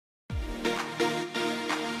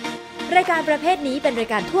ายการประเภทนี้เป็นราย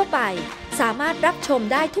การทั่วไปสามารถรับชม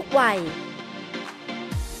ได้ทุกวัย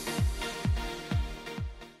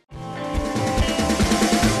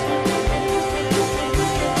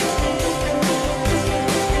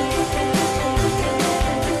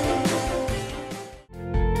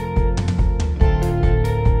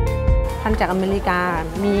พันธุ์จากอเมริกา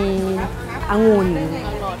มีองุ่น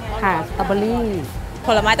ค่ะสตรอเบอรี่ผ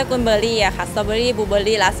ลไม้ตระกูลเบอร์รี่อะค่ะสตรอเบอรี่บลูเบอร์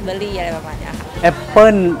รี่ราสเบอร์รี่อะไรประมาณนี้ค่ะแอปเ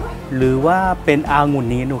ปิ้ลหรือว่าเป็นองุ่น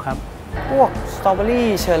นี้หนูครับพวกสตรอเบอรี่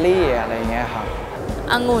เชอร์รี่อะไรเงี้ยครับ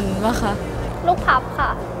องุ่นวะคะลูกพับค่ะ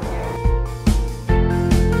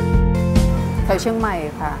แถวเชียงใหม่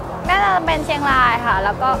ค่ะน่าจะเป็นเชียงรายค่ะแ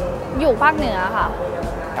ล้วก็อยู่ภาคเหนือค่ะ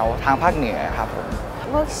แถวทางภาคเหนือครับผม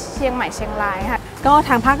พวกเชียงใหม่เชียงรายค่ะก็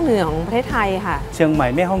ทางภาคเหนือของประเทศไทยค่ะเชียงใหม่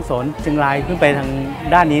แม่ฮ่องสอนเชียงรายขึ้นไปทาง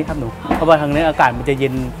ด้านนี้ครับหนูเพราะว่าทางนี้อากาศมันจะเย็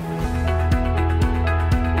น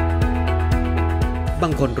บ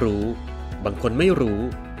างคนรู้บางคนไม่รู้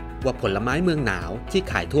ว่าผลไม้เมืองหนาวที่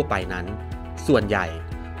ขายทั่วไปนั้นส่วนใหญ่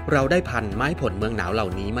เราได้พันธุ์ไม้ผลเมืองหนาวเหล่า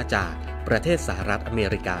นี้มาจากประเทศสหรัฐอเม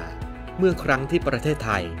ริกาเมื่อครั้งที่ประเทศไ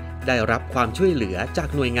ทยได้รับความช่วยเหลือจาก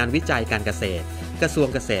หน่วยงานวิจัยการเกษตรกระทรวง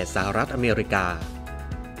เกษตรสหรัฐอเมริกา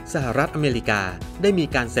สหรัฐอเมริกาได้มี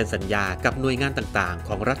การเซ็นสัญญากับหน่วยงานต่างๆข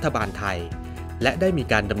องรัฐบาลไทยและได้มี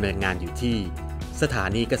การดำเนินงานอยู่ที่สถา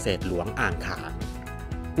นีเกษตรหลวงอ่างขาง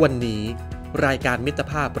วันนี้รายการมิตร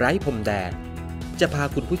ภาพไร้พรมแดนจะพา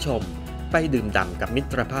คุณผู้ชมไปดื่มด่ำกับมิ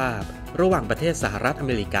ตรภาพระหว่างประเทศสหรัฐอเ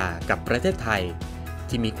มริกากับประเทศไทย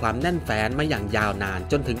ที่มีความแน่นแฟ้นมาอย่างยาวนาน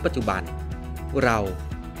จนถึงปัจจุบันเรา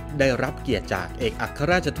ได้รับเกียรติจากเอกอัคร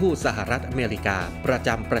ราชทูตสหรัฐอเมริกาประจ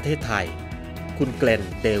ำประเทศไทยคุณเกลน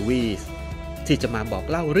เดวิสที่จะมาบอก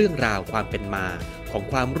เล่าเรื่องราวความเป็นมาของ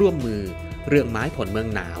ความร่วมมือเรื่องไม้ผลเมือง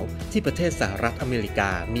หนาวที่ประเทศสหรัฐอเมริกา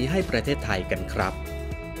มีให้ประเทศไทยกันครับ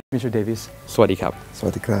Mr. Davis สวัสดีครับส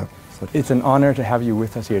วัสดีครับ It's an honor to have you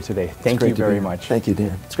with us here today. Thank you very much. Thank you,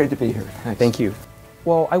 Dan. It's great to be here. Thank you.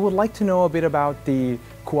 Well, I would like to know a bit about the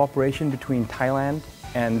cooperation between Thailand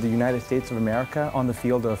and the United States of America on the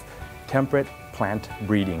field of temperate plant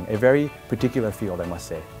breeding, a very particular field, I must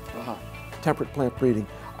say. Temperate plant breeding.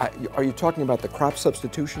 Are you talking about the crop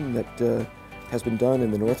substitution that has been done in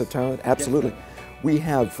the north of Thailand? Absolutely. We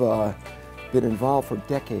have been involved for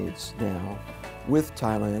decades now with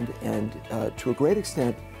Thailand and to a great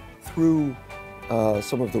extent through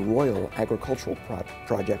some of the royal agricultural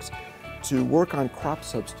projects to work on crop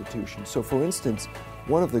substitution. So for instance,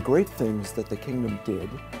 one of the great things that the kingdom did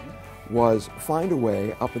was find a way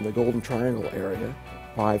up in the Golden Triangle area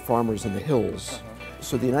by farmers in the hills.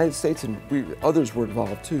 So the United States and others were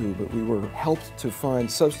involved too, but we were helped to find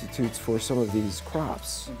substitutes for some of these crops,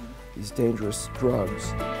 these dangerous drugs.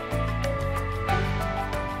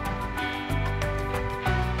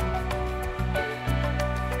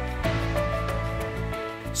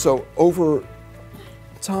 So over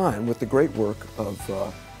time, with the great work of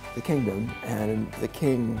the kingdom and the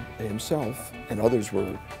king himself and others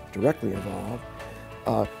were directly involved,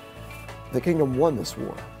 the kingdom won this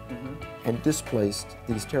war and displaced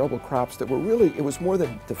these terrible crops that were really, it was more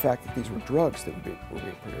than the fact that these were drugs that were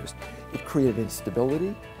being produced. It created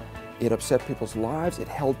instability, it upset people's lives, it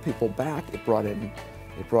held people back, it brought in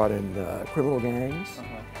criminal gangs,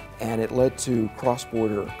 and it led to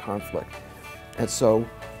cross-border conflict. And so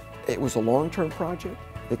it was a long-term project.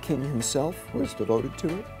 The king himself was devoted to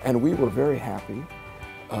it, and we were very happy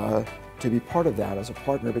to be part of that as a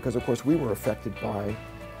partner because, of course, we were affected by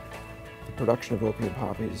the production of opium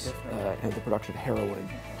poppies and the production of heroin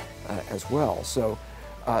as well. So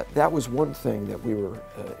that was one thing that we were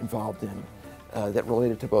involved in that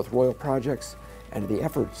related to both royal projects and the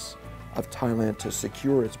efforts of Thailand to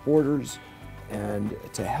secure its borders and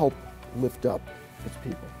to help lift up its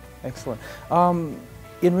people. Excellent.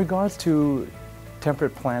 In regards to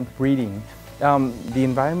temperate plant breeding, the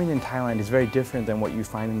environment in Thailand is very different than what you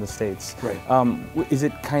find in the States. Right. Is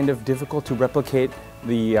it kind of difficult to replicate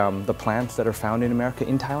the plants that are found in America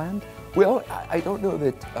in Thailand? Well, I don't know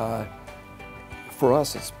that for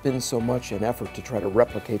us it's been so much an effort to try to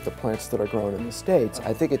replicate the plants that are grown in the States.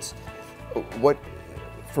 I think it's what,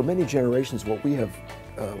 for many generations, what we have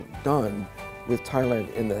done with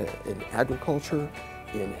Thailand in agriculture,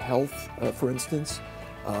 in health, for instance,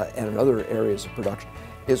 and in other areas of production,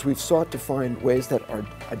 is we've sought to find ways that are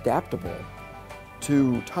adaptable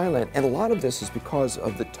to Thailand. And a lot of this is because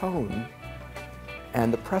of the tone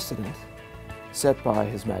and the precedent set by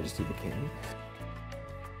His Majesty the King.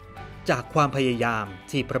 จากความพยายาม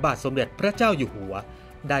ที่พระบาทสมเด็จพระเจ้าอยู่หัว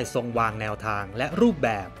ได้ทรงวางแนวทางและรูปแบ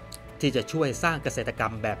บที่จะช่วยสร้างเกษตรกรร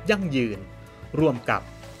มแบบยั่งยืนร่วมกับ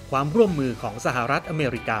ความร่วมมือของสหรัฐอเม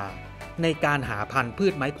ริกา ในการหาพันธุ์พื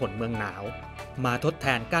ชไม้ผลเมืองหนาวมาทดแท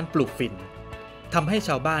นการปลูกฝิ่นทำให้ช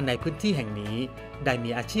าวบ้านในพื้นที่แห่งนี้ได้มี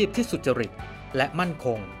อาชีพที่สุจริตและมั่นค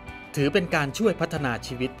งถือเป็นการช่วยพัฒนา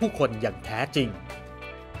ชีวิตผู้คนอย่างแท้จริง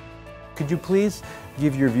Could you please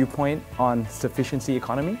give your viewpoint on sufficiency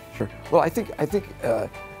economy? Sure. Well, I think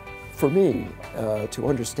for me, to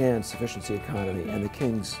understand sufficiency economy and the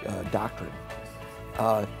King's doctrine,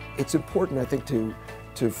 it's important, I think,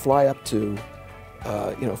 to fly up to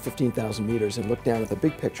 15,000 meters and look down at the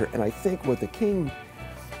big picture. And I think what the King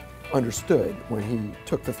understood when he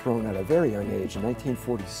took the throne at a very young age in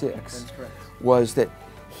 1946 was that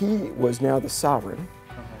he was now the sovereign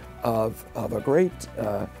of a great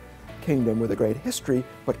kingdom with a great history,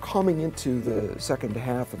 but coming into the second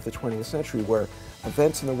half of the 20th century where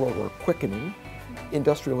events in the world were quickening,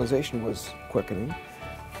 industrialization was quickening,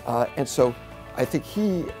 and so I think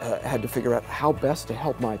he had to figure out how best to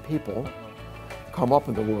help my people come up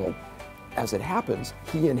in the world. As it happens,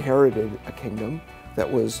 he inherited a kingdom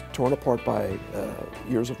that was torn apart by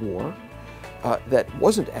years of war, that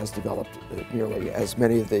wasn't as developed nearly as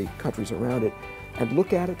many of the countries around it, and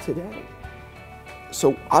look at it today.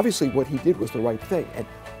 So obviously what he did was the right thing, and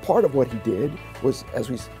part of what he did was, as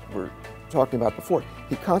we were talking about before,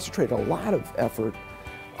 he concentrated a lot of effort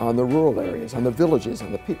on the rural areas, on the villages,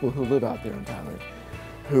 on the people who live out there in Thailand,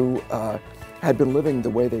 who had been living the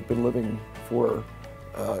way they'd been living for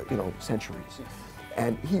centuries.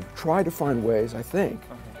 And he tried to find ways, I think,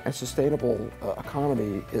 and sustainable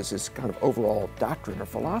economy is his kind of overall doctrine or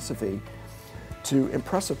philosophy, to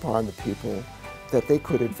impress upon the people that they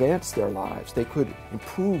could advance their lives, they could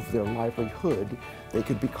improve their livelihood, they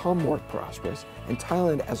could become more prosperous, and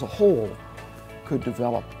Thailand as a whole could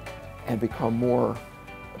develop and become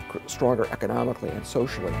stronger economically and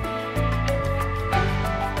socially.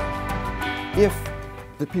 If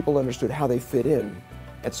the people understood how they fit in,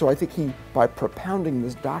 and so I think he, by propounding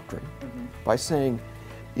this doctrine, by saying,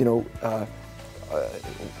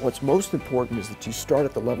 what's most important is that you start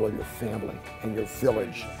at the level of your family and your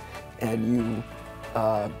village, and you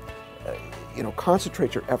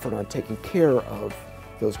concentrate your effort on taking care of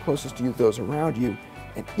those closest to you, those around you,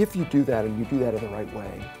 and if you do that and you do that in the right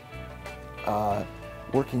way,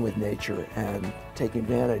 working with nature and taking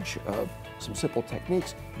advantage of some simple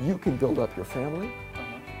techniques, you can build up your family,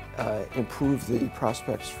 improve the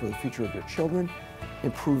prospects for the future of your children,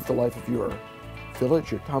 improve the life of your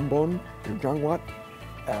village, your tambon, your jangwat,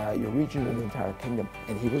 your region and the entire kingdom.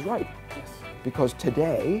 And he was right. Yes. Because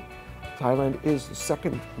today, Thailand is the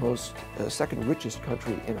second richest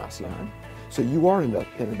country in ASEAN. So you are an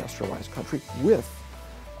industrialized country with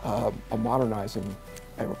a modernizing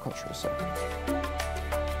agricultural sector.